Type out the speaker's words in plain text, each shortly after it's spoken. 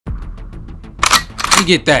You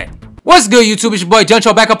get that. What's good, YouTube? It's your boy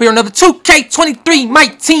Juncho back up here another 2K23 My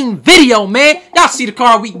Team video, man. Y'all see the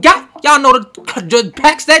card we got. Y'all know the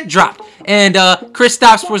packs that dropped. And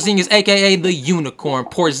Kristaps Porzingis, aka the Unicorn,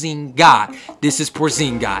 Porzingod. This is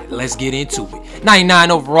Porzingod. Let's get into it. 99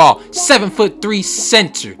 overall, 7'3"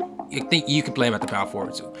 center. You think you can play him at the power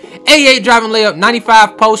forward too. 88 driving layup,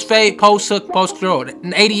 95 post fade, post hook, post throw.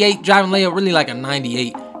 88 driving layup, really like a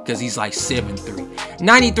 98 because he's like 7'3".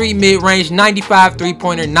 93 mid range, 95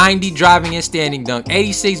 3-pointer, 90 driving and standing dunk,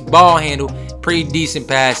 86 ball handle, pretty decent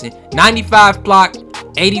passing, 95 block,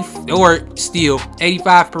 80 or steal,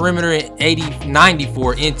 85 perimeter, and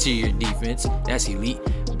 94 interior defense. That's elite.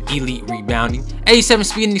 Elite rebounding, 87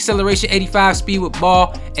 speed and acceleration, 85 speed with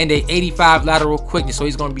ball, and a 85 lateral quickness. So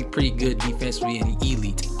he's going to be pretty good defensively and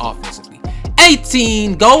elite offensively.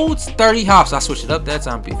 18 golds, 30 hops. I switched it up that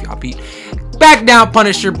time if y'all peep. Back down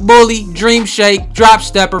punisher, bully, dream shake, drop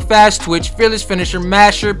stepper, fast twitch, fearless finisher,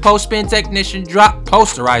 masher, post spin technician, drop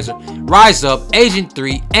posterizer, rise up, agent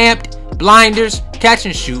 3, amped, blinders, catch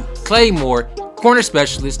and shoot, claymore, corner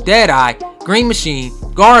specialist, dead eye, green machine,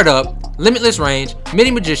 guard up, limitless range,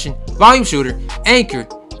 midi magician, volume shooter, anchor,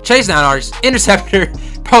 chase down artist, interceptor,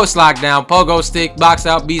 post lockdown, pogo stick, box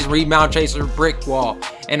out beast, rebound chaser, brick wall,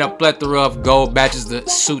 and a plethora of gold badges that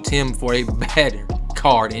suit him for a better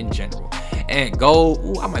card in general. And gold,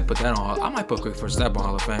 ooh, I might put that on. I might put quick first step on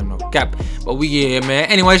Hall of Fame, no cap. But yeah, man.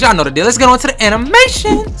 Anyways, y'all know the deal. Let's get on to the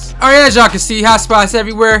animations. All right, as y'all can see, hot spots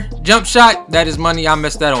everywhere. Jump shot, that is money. I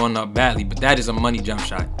messed that one up badly, but that is a money jump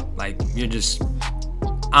shot. Like, you're just,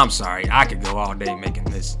 I'm sorry. I could go all day making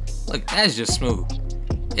this. Look, that's just smooth.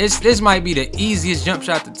 This might be the easiest jump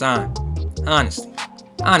shot to time. Honestly,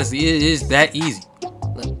 it is that easy.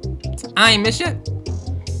 Look, I ain't missed yet.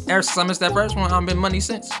 Ever since I missed that first one, I've been money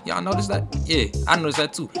since. Y'all noticed that? Yeah, I noticed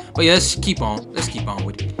that too. But yeah, let's keep on. Let's keep on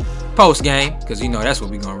with it. Post game, because you know that's what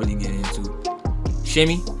we're gonna really get into.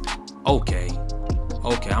 Shimmy. Okay.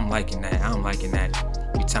 Okay, I'm liking that. I'm liking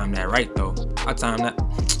that. We timed that right though. I timed that.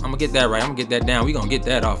 I'm gonna get that right. I'm gonna get that down. We gonna get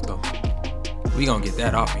that off though. We gonna get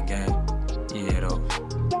that off in game. Yeah though.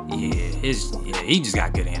 Yeah, he just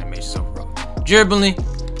got good animations overall. Dribbling.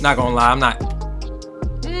 Not gonna lie, I'm not.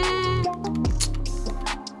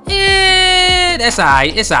 Yeah, that's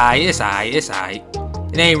alright. It's alright.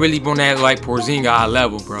 It ain't really on that like Porzingod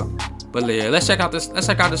level, bro. But yeah, let's check out this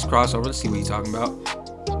crossover. Let's see what he's talking about.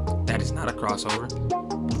 That is not a crossover.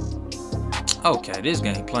 Okay, this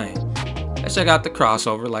game playing. Let's check out the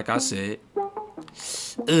crossover, like I said.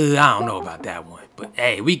 I don't know about that one, but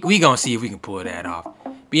hey, we gonna see if we can pull that off.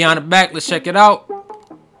 Beyond the back, let's check it out.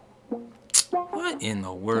 What in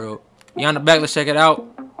the world? Beyond the back, let's check it out.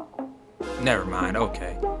 Never mind.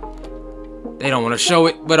 Okay. They don't want to show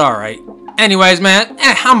it, but all right. Anyways, man,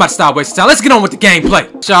 I'm about to stop wasting time. Let's get on with the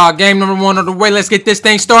gameplay. Y'all, game number 1 on the way. Let's get this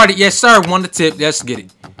thing started. Yes, sir. One to tip. Let's get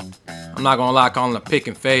it. I'm not gonna lie, calling a pick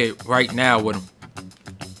and fade right now with him.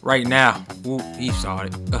 Right now. Ooh, he saw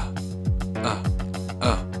it.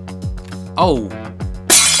 Oh,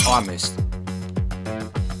 I missed.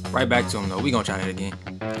 Right back to him though. We gonna try that again.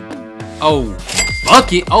 Oh,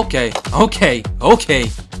 bucket. Okay.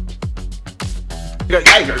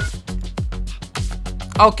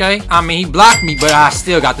 Okay, I mean, he blocked me, but I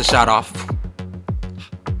still got the shot off.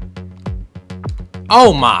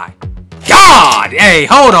 Oh my God! Hey,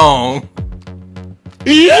 hold on.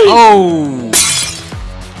 Oh.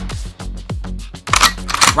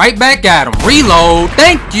 Right back at him. Reload.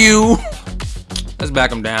 Thank you. Let's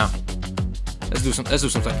back him down. Let's do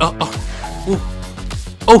something.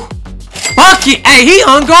 Oh. Bucket. Hey, he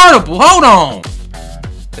unguardable. Hold on.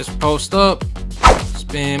 Let's post up.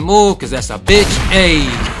 Spin move, cause that's a bitch. Hey,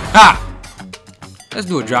 ha! Let's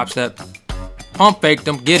do a drop step. Pump fake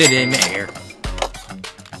them, get it in the air.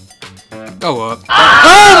 Go up.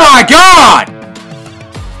 Oh my God!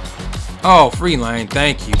 Oh, free lane,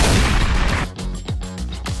 thank you.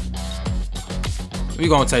 We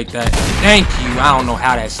gonna take that. Thank you. I don't know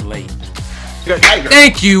how that's late.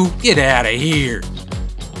 Thank you. Get out of here.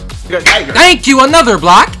 Thank you. Another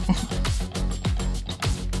block.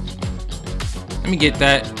 Let me get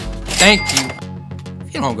that. Thank you.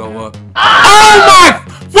 You don't go up. Oh my!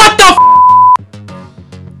 What the f?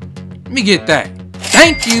 Let me get that.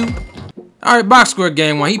 Thank you. Alright, box score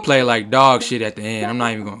game 1. He played like dog shit at the end. I'm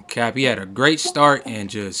not even gonna cap. He had a great start and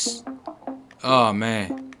just... Oh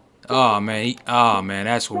man. Oh man.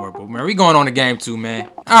 That's horrible. Man, we going on to game 2, man.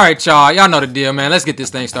 Alright, y'all. Y'all know the deal, man. Let's get this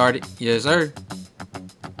thing started. Yes, sir.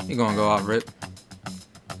 He gonna go out rip.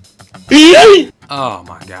 Oh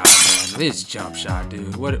my God, man. This jump shot,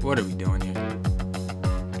 dude. What are we doing here?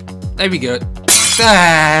 That'd be good.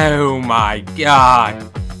 Oh my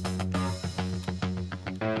God.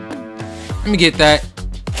 Let me get that.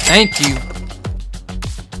 Thank you.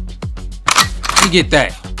 Let me get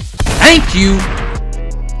that. Thank you.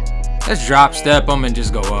 Let's drop step him and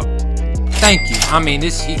just go up. Thank you. I mean,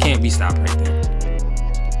 this, he can't be stopped right there.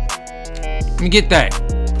 Let me get that.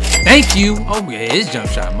 Thank you. Oh yeah, his jump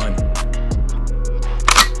shot money.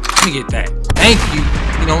 Let me get that. Thank you.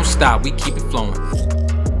 We don't stop. We keep it flowing. Let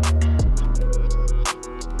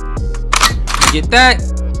me get that.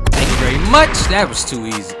 Thank you very much. That was too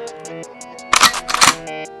easy.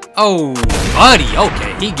 Oh, buddy.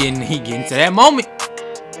 Okay, he getting to that moment.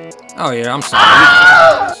 Oh yeah, I'm sorry.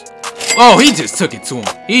 Oh, he just took it to him.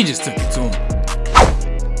 He just took it to him.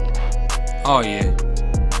 Oh yeah.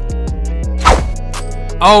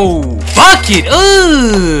 Oh, bucket.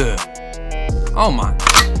 Ugh. Oh my.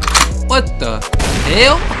 What the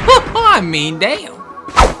hell? I mean, damn.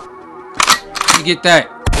 Let me get that.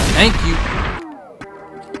 Thank you.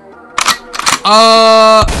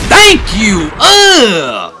 Thank you.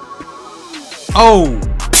 Oh.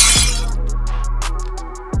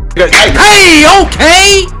 Hey,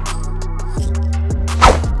 okay.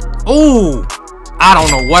 Oh, I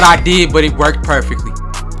don't know what I did, but it worked perfectly.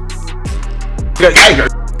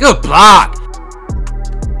 Good block.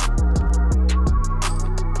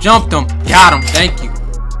 Jumped him. Got him. Thank you.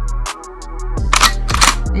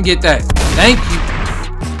 Let me get that. Thank you.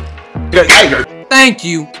 Thank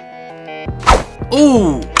you.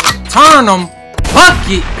 Ooh. Turn him.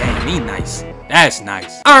 Bucket. Damn, he nice. That's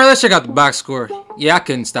nice. Alright, let's check out the box score. Yeah, I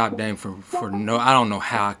couldn't stop Dame for no. I don't know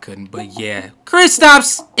how I couldn't, but yeah.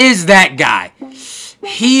 Kristaps is that guy.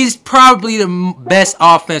 He's probably the best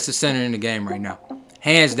offensive center in the game right now.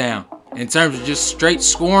 Hands down. In terms of just straight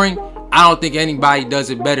scoring, I don't think anybody does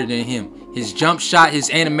it better than him. His jump shot, his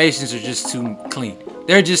animations are just too clean.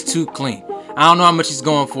 They're just too clean. I don't know how much he's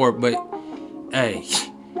going for, but hey,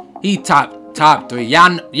 he top 3.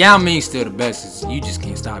 Yao Ming's still the best. You just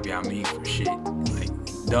can't stop Yao Ming for shit.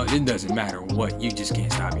 Like, it doesn't matter what. You just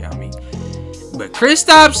can't stop Yao Ming. But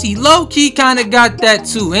Kristaps, he low-key kind of got that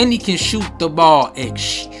too, and he can shoot the ball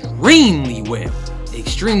extremely well.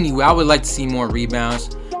 Extremely well. I would like to see more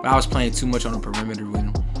rebounds, but I was playing too much on the perimeter with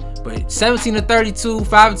him. But 17 of 32,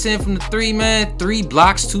 5 of 10 from the 3, man. 3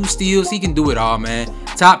 blocks, 2 steals. He can do it all, man.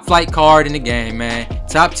 Top flight card in the game, man.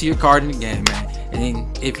 Top tier card in the game, man.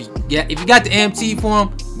 And if you got the MT for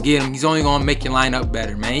him, get him. He's only gonna make your lineup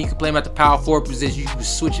better, man. You can play him at the power forward position. You can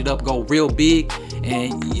switch it up, go real big,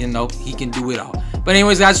 and you know he can do it all. But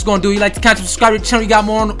anyways, guys, just gonna do. You like to subscribe to the channel? You got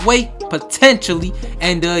more on the way, potentially.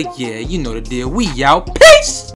 And yeah, you know the deal. We out. Peace.